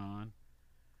going on,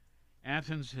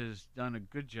 Athens has done a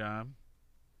good job,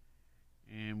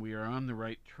 and we are on the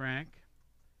right track,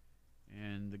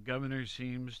 and the governor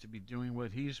seems to be doing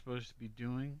what he's supposed to be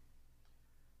doing.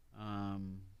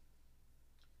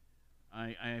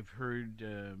 I've heard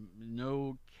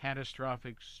no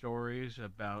catastrophic stories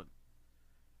about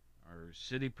our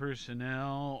city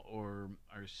personnel or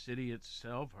our city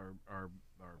itself, our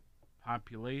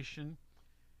population.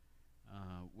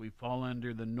 We fall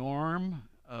under the norm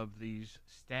of these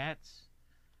stats.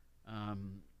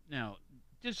 Now,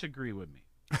 disagree with me.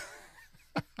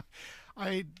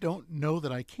 I don't know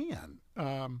that I can.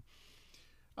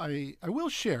 I will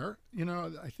share.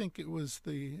 I think it was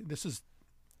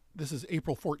this is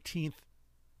April 14th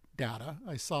data.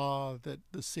 I saw that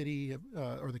the city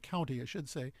or the county, I should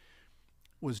say,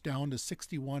 was down to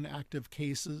 61 active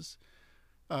cases.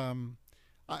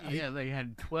 They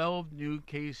had 12 new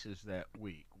cases that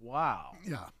week. Wow.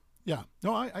 Yeah.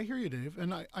 No, I hear you, Dave.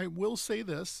 And I will say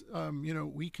this,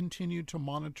 we continue to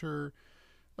monitor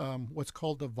what's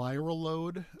called the viral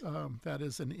load. That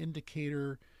is an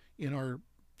indicator in our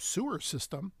sewer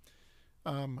system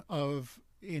of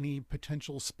any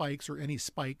potential spikes or any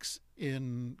spikes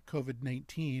in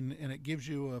COVID-19. And it gives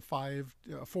you a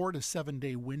 4 to 7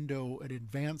 day window, an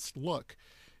advanced look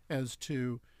as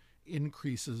to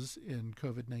increases in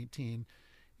COVID-19.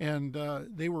 And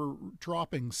they were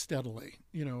dropping steadily,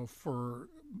 for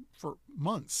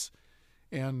months.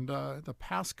 And the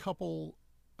past couple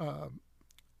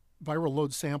viral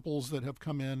load samples that have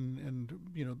come in, and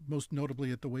most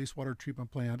notably at the wastewater treatment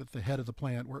plant, at the head of the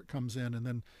plant where it comes in, and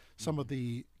then some of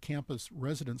the campus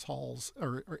residence halls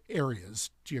or areas,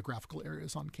 geographical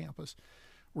areas on campus,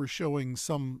 were showing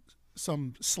some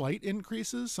slight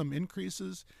increases, some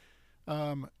increases.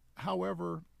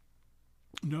 However,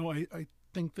 no, I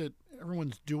think that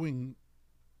everyone's doing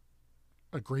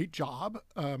a great job.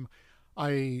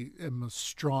 I am a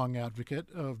strong advocate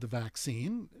of the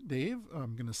vaccine, Dave.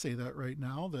 I'm going to say that right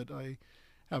now, that I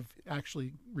have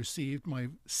actually received my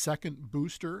second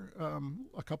booster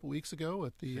a couple weeks ago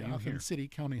at the Same Athens here. City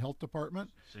County Health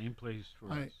Department. Same place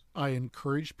for us. I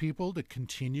encourage people to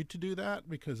continue to do that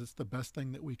because it's the best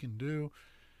thing that we can do.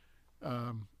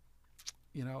 I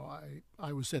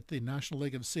was at the National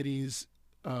League of Cities.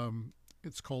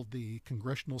 It's called the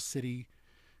Congressional City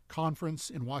Conference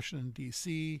in Washington,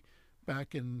 D.C.,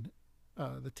 back in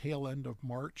the tail end of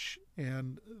March.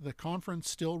 And the conference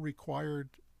still required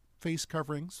face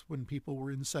coverings when people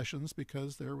were in sessions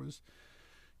because there was,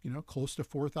 close to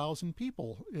 4,000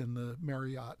 people in the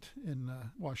Marriott in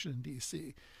Washington,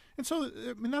 D.C. And so,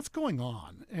 that's going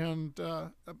on. And I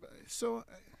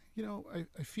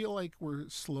feel like we're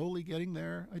slowly getting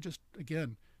there. I just,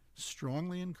 again,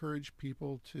 strongly encourage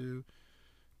people to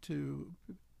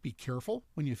be careful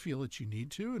when you feel that you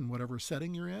need to in whatever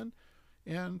setting you're in,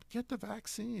 and get the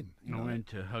vaccine. I went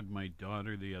to hug my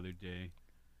daughter the other day,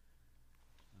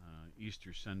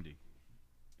 Easter Sunday,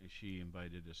 and she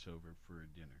invited us over for a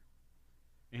dinner.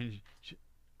 And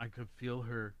I could feel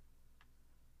her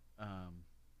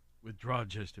withdraw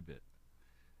just a bit.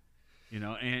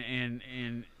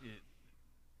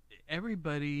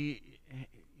 Everybody,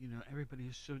 everybody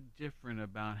is so different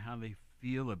about how they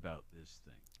feel about this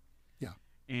thing. Yeah.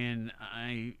 And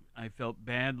I felt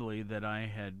badly that I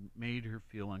had made her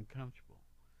feel uncomfortable.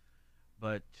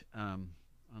 But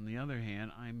on the other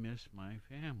hand, I miss my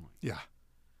family. Yeah.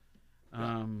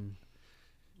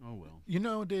 Oh well.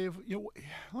 Dave,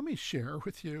 let me share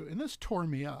with you, and this tore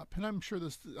me up, and I'm sure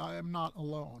I am not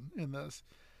alone in this.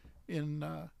 In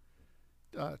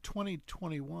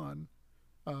 2021,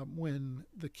 when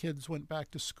the kids went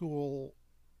back to school,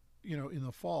 in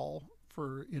the fall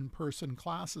for in-person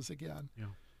classes again.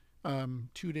 Yeah.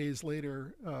 2 days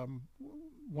later,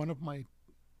 one of my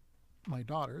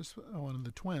daughters, one of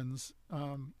the twins,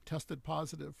 tested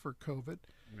positive for COVID.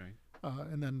 Right.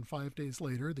 And then 5 days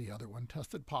later, the other one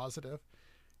tested positive.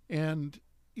 And,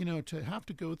 to have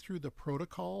to go through the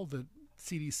protocol that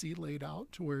CDC laid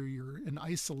out to where you're in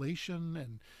isolation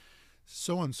and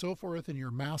so on and so forth, and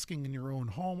you're masking in your own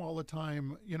home all the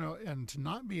time, and to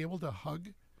not be able to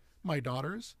hug my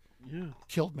daughters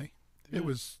killed me. Yeah. It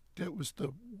was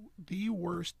the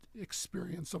worst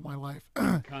experience of my life.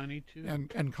 Connie too.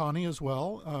 And Connie as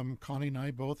well. Connie and I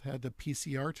both had the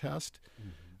PCR test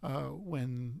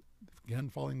when, again,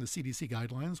 following the CDC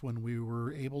guidelines, when we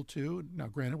were able to. Now,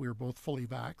 granted, we were both fully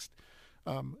vaxxed.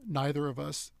 Neither of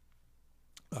us,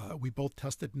 we both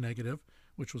tested negative,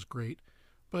 which was great.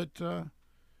 But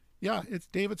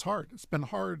it's hard. It's been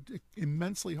hard,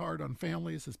 immensely hard on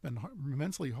families. It's been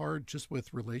immensely hard just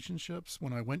with relationships.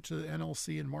 When I went to the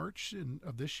NLC in March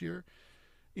of this year,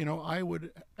 I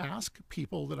would ask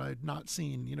people that I'd not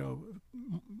seen,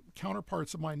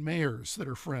 counterparts of mine, mayors that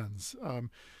are friends,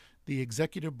 the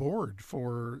executive board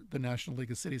for the National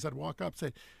League of Cities. I'd walk up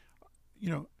and say,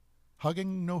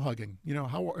 hugging, no hugging.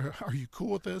 How are you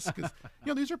cool with this? Because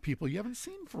these are people you haven't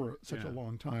seen for such a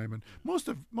long time, and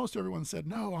most everyone said,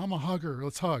 "No, I'm a hugger.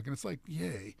 Let's hug." And it's like,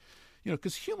 yay,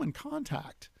 because human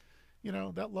contact,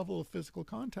 that level of physical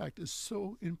contact is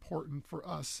so important for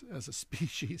us as a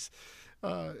species,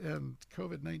 and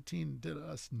COVID-19 did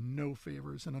us no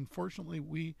favors, and unfortunately,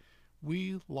 we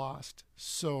lost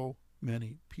so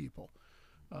many people.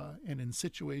 And in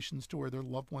situations to where their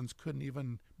loved ones couldn't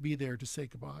even be there to say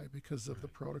goodbye because of the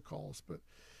protocols. But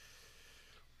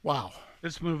wow.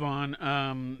 Let's move on.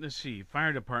 Let's see.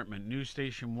 Fire department, News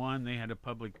Station 1, they had a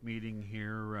public meeting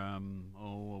here, a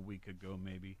week ago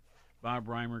maybe. Bob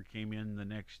Reimer came in the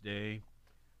next day.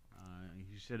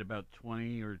 He said about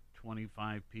 20 or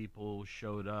 25 people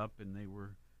showed up, and they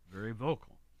were very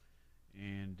vocal.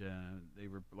 And they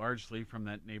were largely from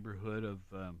that neighborhood of...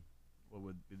 what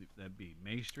would that be?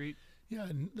 May Street? Yeah,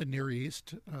 in the Near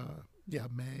East.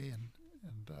 May and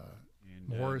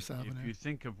Morris Avenue. If you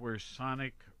think of where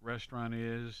Sonic Restaurant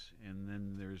is, and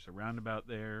then there's a roundabout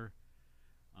there,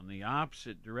 on the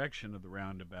opposite direction of the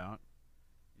roundabout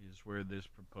is where this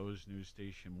proposed News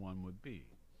Station 1 would be.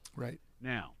 Right.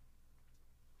 Now,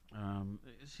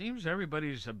 it seems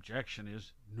everybody's objection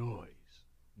is noise.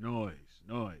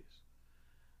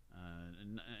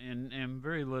 And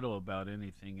very little about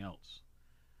anything else.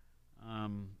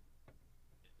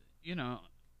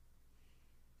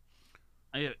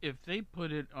 If they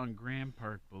put it on Grand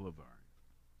Park Boulevard,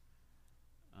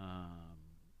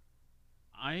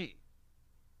 I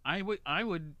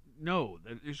would know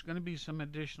that there's going to be some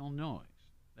additional noise.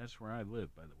 That's where I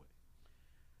live, by the way.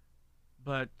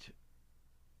 but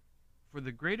for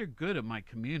the greater good of my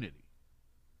community,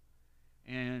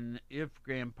 and if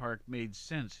Grand Park made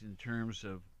sense in terms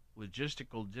of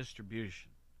logistical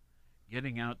distribution,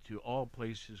 getting out to all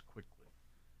places quickly,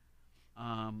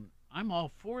 I'm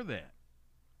all for that.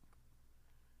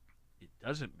 It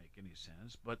doesn't make any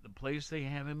sense, but the place they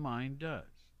have in mind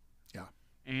does. Yeah.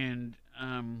 And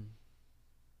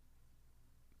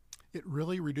it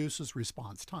really reduces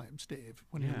response times, Dave,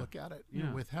 when you look at it. You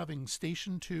know, with having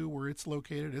Station 2 where it's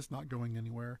located, it's not going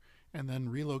anywhere, and then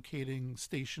relocating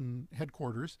station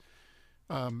headquarters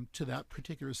to that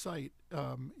particular site,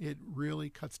 it really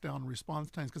cuts down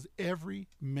response times because every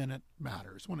minute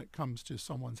matters when it comes to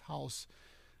someone's house.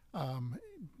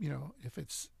 You know, if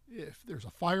there's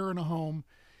a fire in a home,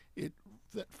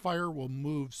 that fire will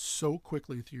move so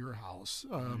quickly through your house.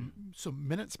 So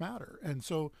minutes matter. And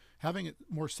so having it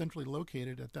more centrally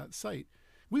located at that site,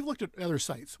 we've looked at other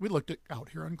sites. We looked at out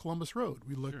here on Columbus Road.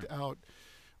 We looked out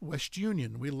West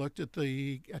Union. We looked at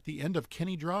the end of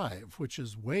Kenny Drive, which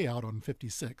is way out on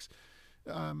 56.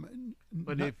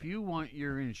 But if you want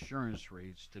your insurance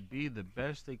rates to be the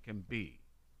best they can be,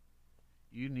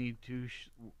 you need to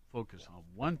focus on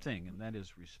one thing, and that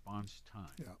is response time.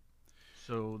 Yeah.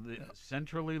 So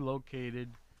centrally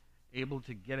located, able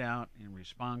to get out and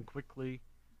respond quickly.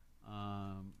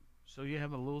 So you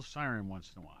have a little siren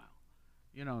once in a while.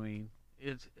 You know what I mean?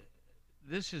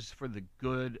 This is for the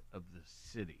good of the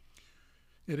city.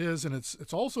 It is, and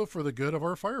it's also for the good of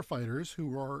our firefighters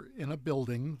who are in a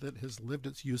building that has lived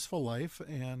its useful life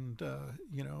and,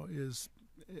 you know, is,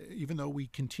 even though we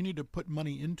continue to put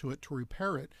money into it to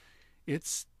repair it,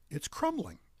 it's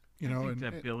crumbling. You know, I think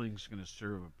that building's going to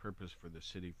serve a purpose for the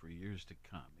city for years to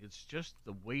come. It's just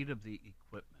the weight of the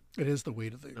equipment. It is the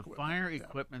weight of the equipment. The fire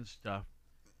equipment stuff.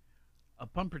 A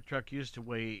pumper truck used to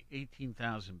weigh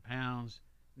 18,000 pounds.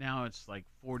 Now it's like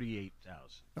 48,000.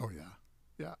 Oh, yeah.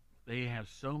 Yeah. They have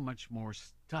so much more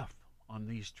stuff on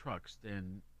these trucks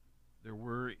than there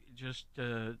were just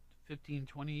 15,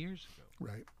 20 years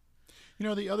ago. Right. You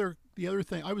know, the other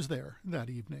thing, I was there that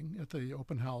evening at the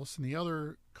open house, and the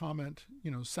other comment,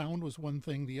 you know, sound was one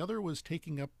thing. The other was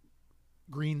taking up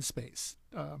green space.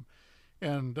 You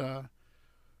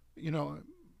know,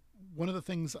 one of the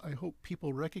things I hope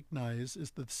people recognize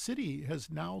is that the city has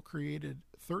now created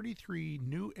 33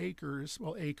 new acres,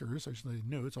 well, acres, I shouldn't say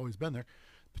new, it's always been there,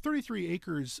 33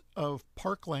 acres of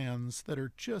parklands that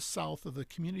are just south of the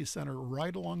community center,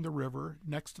 right along the river,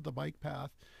 next to the bike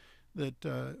path. That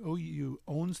OU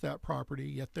owns that property,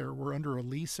 yet we're under a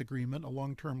lease agreement, a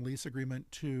long-term lease agreement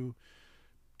to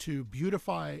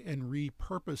beautify and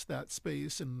repurpose that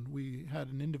space. And we had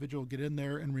an individual get in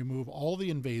there and remove all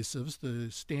the invasives.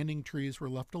 The standing trees were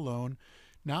left alone.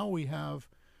 Now we have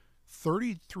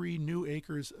 33 new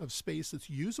acres of space that's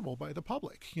usable by the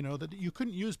public, you know, that you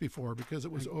couldn't use before because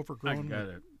it was overgrown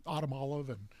with autumn olive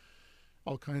and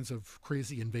all kinds of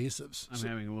crazy invasives. I'm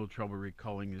having a little trouble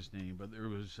recalling his name, but there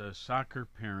was a soccer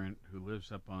parent who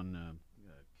lives up on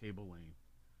Cable Lane.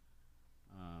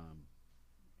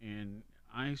 And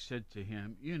I said to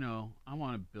him, you know, I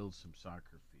want to build some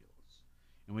soccer fields.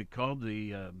 And we called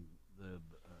the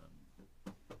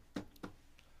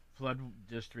flood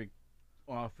district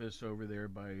office over there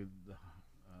by the...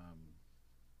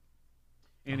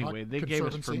 anyway, they gave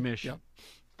us permission.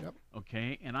 Yep.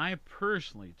 Okay, and I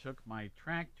personally took my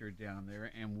tractor down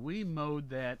there and we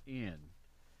mowed that in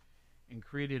and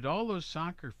created all those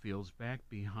soccer fields back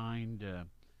behind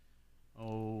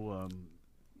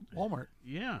Walmart.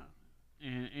 Yeah.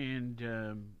 And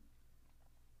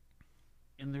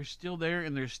they're still there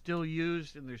and they're still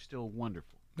used and they're still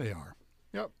wonderful. They are.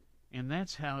 Yep. And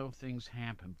that's how things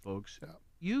happen, folks. Yep.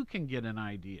 You can get an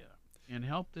idea and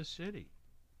help the city.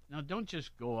 Now, don't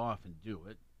just go off and do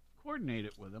it. Coordinate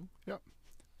it with them. Yep.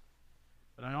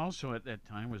 But I also at that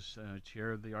time was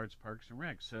chair of the Arts, Parks, and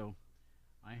Rec, so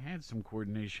I had some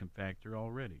coordination factor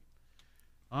already.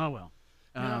 Oh, well.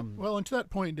 Well, and to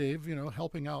that point, Dave, you know,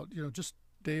 helping out, you know, just,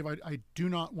 Dave, I do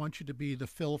not want you to be the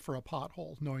fill for a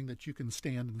pothole, knowing that you can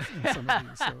stand in some of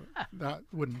these, so that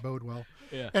wouldn't bode well.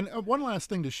 Yeah. And one last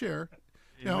thing to share.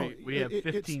 You know, we have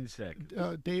 15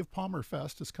 seconds. Dave Palmer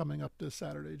Fest is coming up this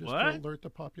Saturday, just What? to alert the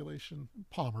population.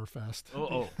 Palmer Fest.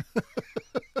 Oh,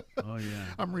 yeah.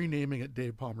 I'm renaming it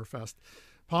Dave Palmer Fest.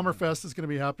 Palmer Fest is going to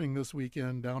be happening this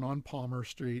weekend down on Palmer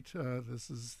Street. This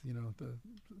is, you know,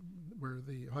 where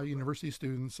the Ohio University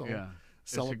students all celebrate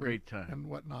it's a great time. and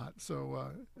whatnot.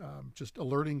 So just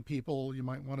alerting people, you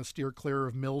might want to steer clear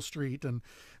of Mill Street and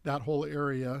that whole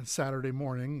area Saturday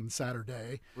morning and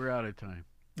Saturday. We're out of time.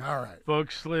 All right.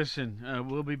 Folks, listen,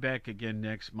 we'll be back again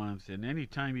next month, and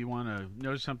anytime you want to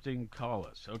know something, call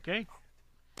us, okay?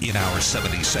 In our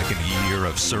 72nd year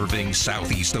of serving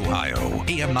Southeast Ohio,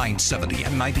 AM 970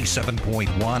 and 97.1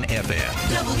 FM.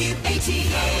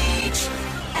 WATH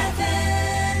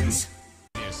Athens.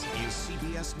 This is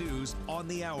CBS News on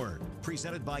the Hour,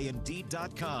 presented by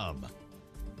Indeed.com.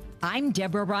 I'm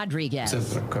Deborah Rodriguez.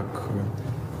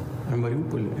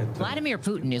 Vladimir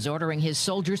Putin is ordering his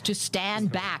soldiers to stand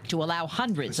back to allow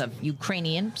hundreds of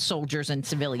Ukrainian soldiers and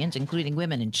civilians, including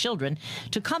women and children,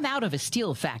 to come out of a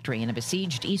steel factory in a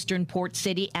besieged eastern port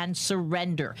city and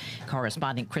surrender.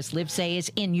 Correspondent Chris Livesay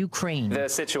is in Ukraine. The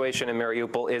situation in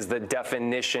Mariupol is the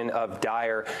definition of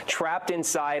dire. Trapped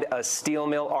inside a steel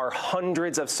mill are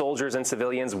hundreds of soldiers and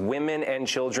civilians, women and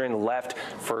children left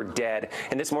for dead.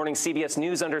 And this morning, CBS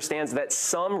News understands that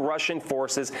some Russian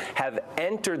forces have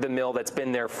entered the mill that's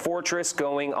been their fortress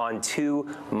going on 2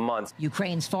 months.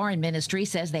 Ukraine's foreign ministry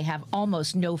says they have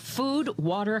almost no food,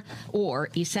 water,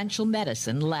 or essential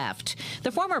medicine left.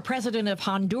 The former president of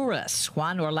Honduras,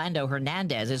 Juan Orlando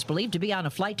Hernandez, is believed to be on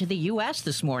a flight to the U.S.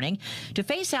 this morning to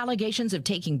face allegations of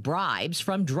taking bribes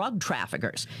from drug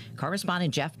traffickers.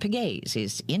 Correspondent Jeff Pegues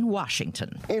is in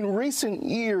Washington. In recent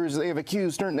years, they have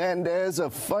accused Hernandez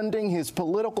of funding his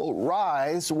political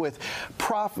rise with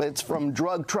profits from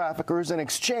drug traffickers in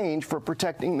exchange for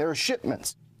protecting their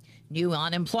shipments. New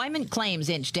unemployment claims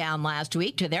inched down last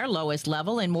week to their lowest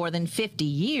level in more than 50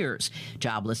 years.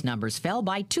 Jobless numbers fell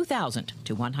by 2,000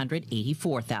 to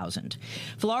 184,000.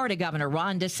 Florida Governor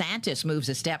Ron DeSantis moves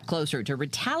a step closer to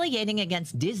retaliating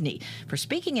against Disney for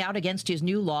speaking out against his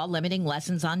new law limiting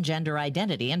lessons on gender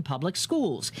identity in public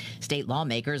schools. State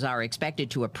lawmakers are expected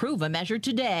to approve a measure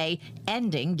today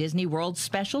ending Disney World's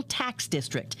special tax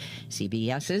district.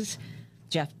 CBS's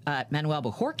Manuel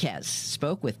Bojorquez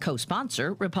spoke with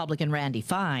co-sponsor Republican Randy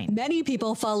Fine. Many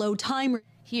people follow time.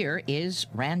 Here is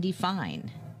Randy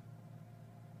Fine.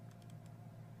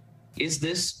 Is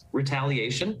this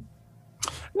retaliation?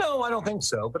 No, I don't think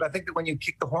so. But I think that when you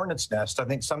kick the hornet's nest, I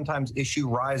think sometimes issues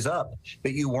rise up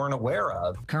that you weren't aware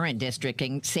of. Current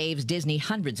districting saves Disney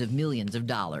hundreds of millions of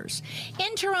dollars.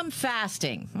 Interim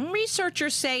fasting.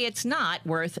 Researchers say it's not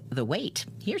worth the wait.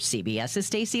 Here's CBS's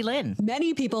Stacey Lynn.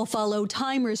 Many people follow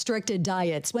time-restricted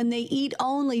diets when they eat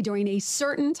only during a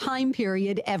certain time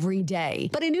period every day.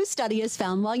 But a new study has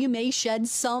found while you may shed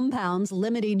some pounds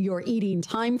limiting your eating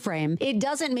time frame, it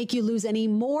doesn't make you lose any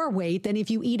more weight than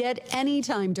if you eat at any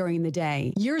time during the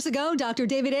day. Years ago, Dr.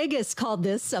 David Agus called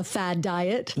this a fad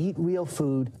diet. Eat real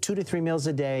food, 2 to 3 meals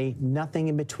a day, nothing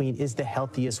in between is the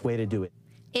healthiest way to do it.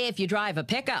 If you drive a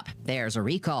pickup, there's a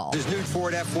recall. This new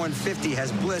Ford F-150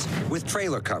 has Bliss with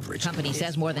trailer coverage. Company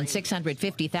says more than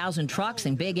 650,000 trucks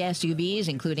and big SUVs,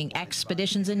 including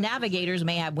Expeditions and Navigators,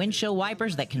 may have windshield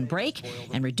wipers that can break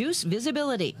and reduce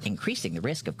visibility, increasing the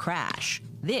risk of crash.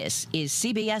 This is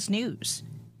CBS News.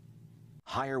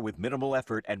 Hire with minimal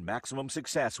effort and maximum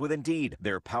success with Indeed.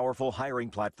 Their powerful hiring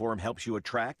platform helps you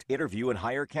attract, interview, and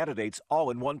hire candidates all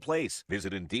in one place.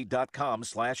 Visit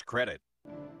Indeed.com/credit.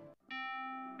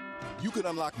 You could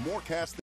unlock more cash